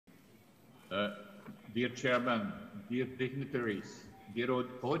Uh, Dear Chairman, dear dignitaries, dear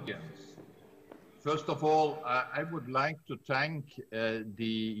audience, first of all, I would like to thank the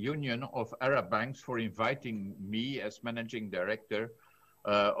Union of Arab Banks for inviting me as Managing Director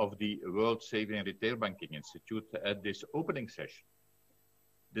of the World Saving and Retail Banking Institute at this opening session.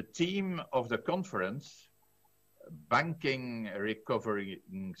 The theme of the conference, Banking Recovery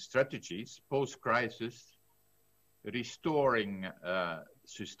Strategies Post-Crisis, Restoring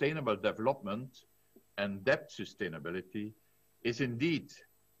Sustainable Development and Debt Sustainability, is indeed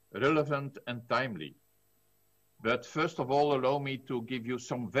relevant and timely. But first of all, allow me to give you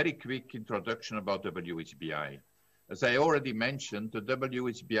some very quick introduction about WSBI. As I already mentioned, the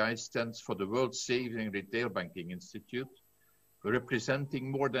WSBI stands for the World Saving and Retail Banking Institute,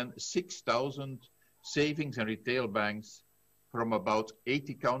 representing more than 6,000 savings and retail banks from about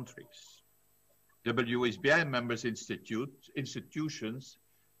 80 countries. WSBI members institutions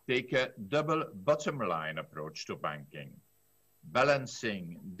take a double bottom line approach to banking,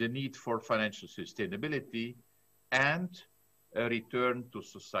 balancing the need for financial sustainability and a return to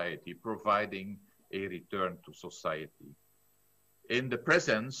society, providing a return to society. In the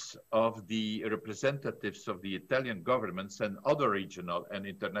presence of the representatives of the Italian governments and other regional and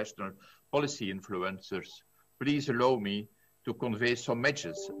international policy influencers, please allow me to convey some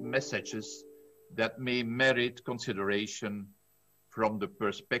messages that may merit consideration from the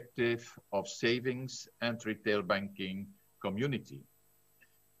perspective of savings and retail banking community.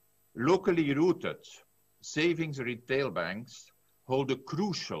 Locally rooted savings retail banks hold a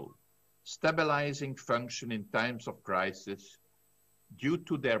crucial stabilizing function in times of crisis due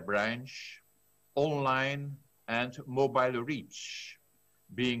to their branch, online and mobile reach,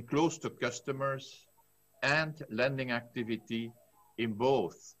 being close to customers and lending activity in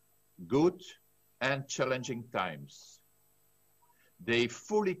both good and challenging times. They are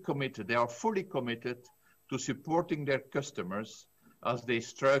fully committed to supporting their customers as they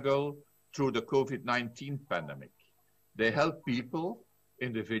struggle through the COVID-19 pandemic. They help people,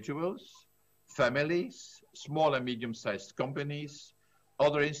 individuals, families, small and medium-sized companies,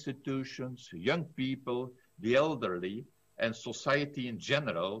 other institutions, young people, the elderly, and society in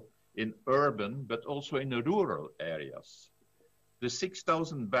general in urban but also in rural areas. The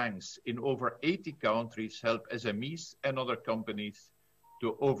 6,000 banks in over 80 countries help SMEs and other companies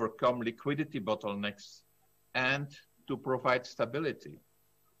to overcome liquidity bottlenecks and to provide stability.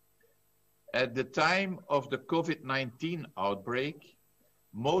 At the time of the COVID-19 outbreak,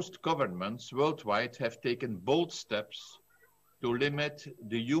 most governments worldwide have taken bold steps to limit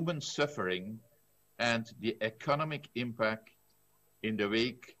the human suffering and the economic impact in the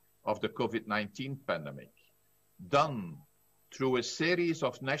wake of the COVID-19 pandemic, done through a series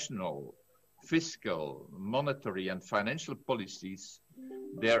of national, fiscal, monetary, and financial policies.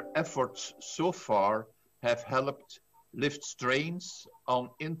 Their efforts so far have helped lift strains on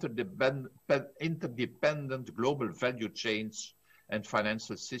interdependent global value chains and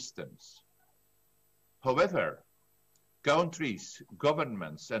financial systems. However, countries,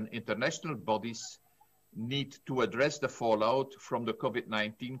 governments, and international bodies need to address the fallout from the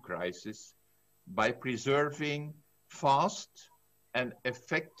COVID-19 crisis by preserving fast and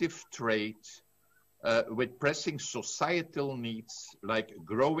effective trade with pressing societal needs like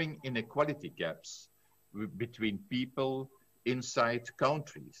growing inequality gaps between people inside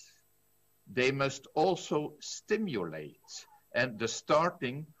countries. They must also stimulate and the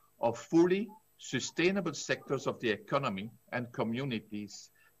starting of fully sustainable sectors of the economy and communities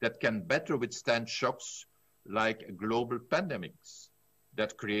that can better withstand shocks like global pandemics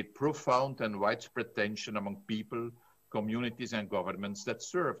that create profound and widespread tension among people, communities, and governments that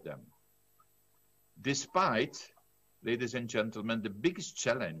serve them. Despite, ladies and gentlemen, the biggest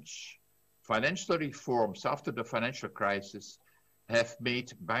challenge, financial reforms after the financial crisis have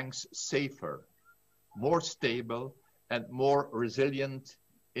made banks safer, more stable, and more resilient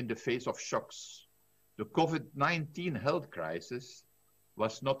in the face of shocks. The COVID-19 health crisis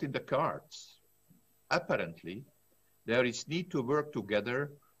was not in the cards. Apparently, there is need to work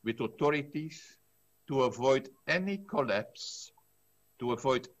together with authorities to avoid any collapse,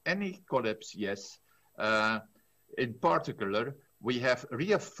 yes. In particular, we have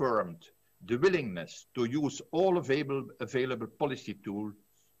reaffirmed the willingness to use all available policy tools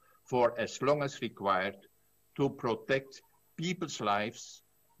for as long as required to protect people's lives,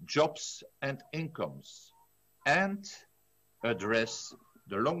 jobs, and incomes, and address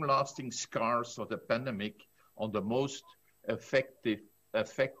the long-lasting scars of the pandemic on the most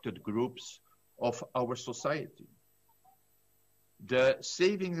affected groups of our society. The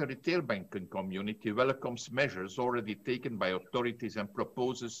savings and retail banking community welcomes measures already taken by authorities and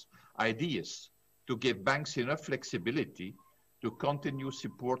proposes ideas to give banks enough flexibility to continue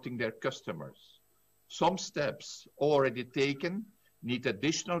supporting their customers. Some steps already taken need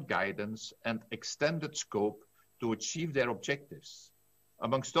additional guidance and extended scope to achieve their objectives.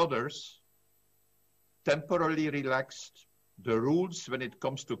 Amongst others, temporarily relaxed the rules when it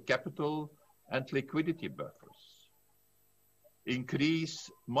comes to capital and liquidity buffers, increase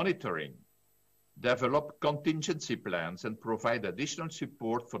monitoring, develop contingency plans, and provide additional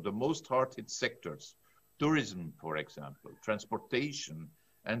support for the most hard-hit sectors, tourism, for example, transportation,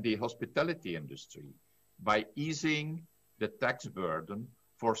 and the hospitality industry, by easing the tax burden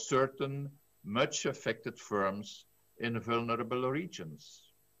for certain much affected firms in vulnerable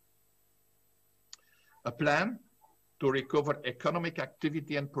regions. A plan to recover economic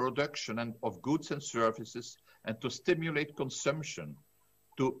activity and production and of goods and services and to stimulate consumption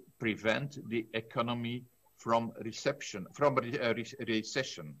to prevent the economy from recession.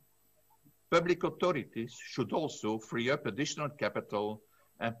 Public authorities should also free up additional capital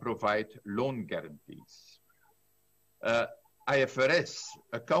and provide loan guarantees. IFRS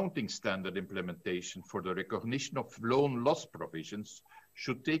accounting standard implementation for the recognition of loan loss provisions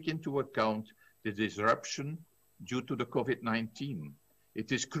should take into account the disruption due to the COVID-19.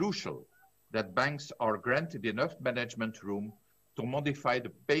 It is crucial that banks are granted enough management room to modify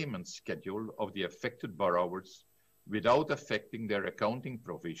the payment schedule of the affected borrowers without affecting their accounting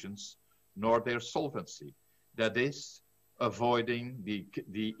provisions nor their solvency. That is, avoiding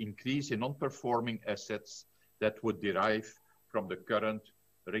the increase in non-performing assets that would derive from the current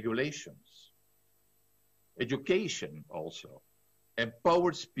regulations. Education also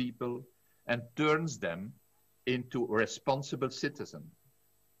empowers people and turns them into responsible citizens.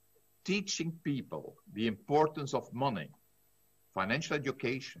 Teaching people the importance of money, financial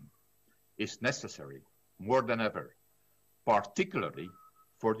education, is necessary more than ever, particularly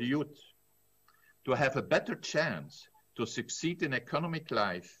for the youth. To have a better chance to succeed in economic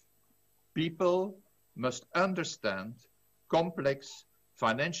life, people must understand complex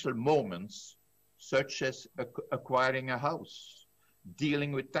financial moments such as acquiring a house,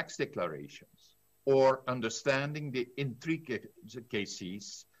 dealing with tax declarations, or understanding the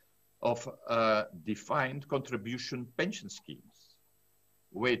intricacies of defined contribution pension schemes.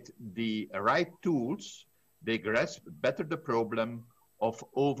 With the right tools, they grasp better the problem of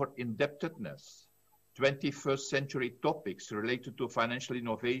over-indebtedness, 21st century topics related to financial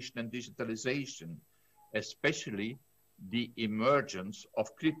innovation and digitalization, especially the emergence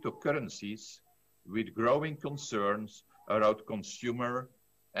of cryptocurrencies with growing concerns around consumer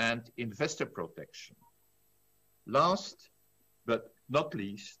and investor protection. Last but not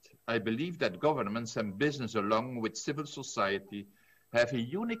least, I believe that governments and business along with civil society have a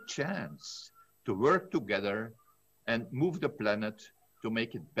unique chance to work together and move the planet to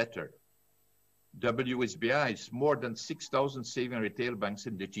make it better. WSBI's more than 6,000 saving retail banks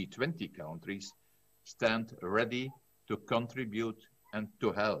in the G20 countries stand ready to contribute and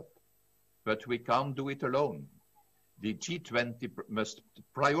to help. But we can't do it alone. The G20 must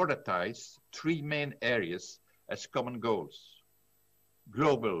prioritize three main areas as common goals: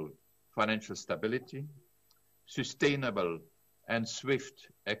 global financial stability, sustainable and swift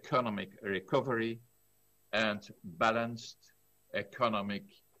economic recovery, and balanced economic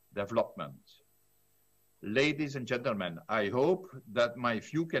development. Ladies and gentlemen, I hope that my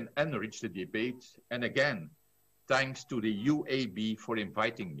view can enrich the debate, and again, thanks to the UAB for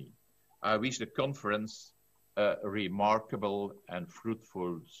inviting me. I wish the conference a remarkable and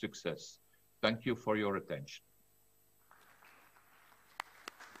fruitful success. Thank you for your attention.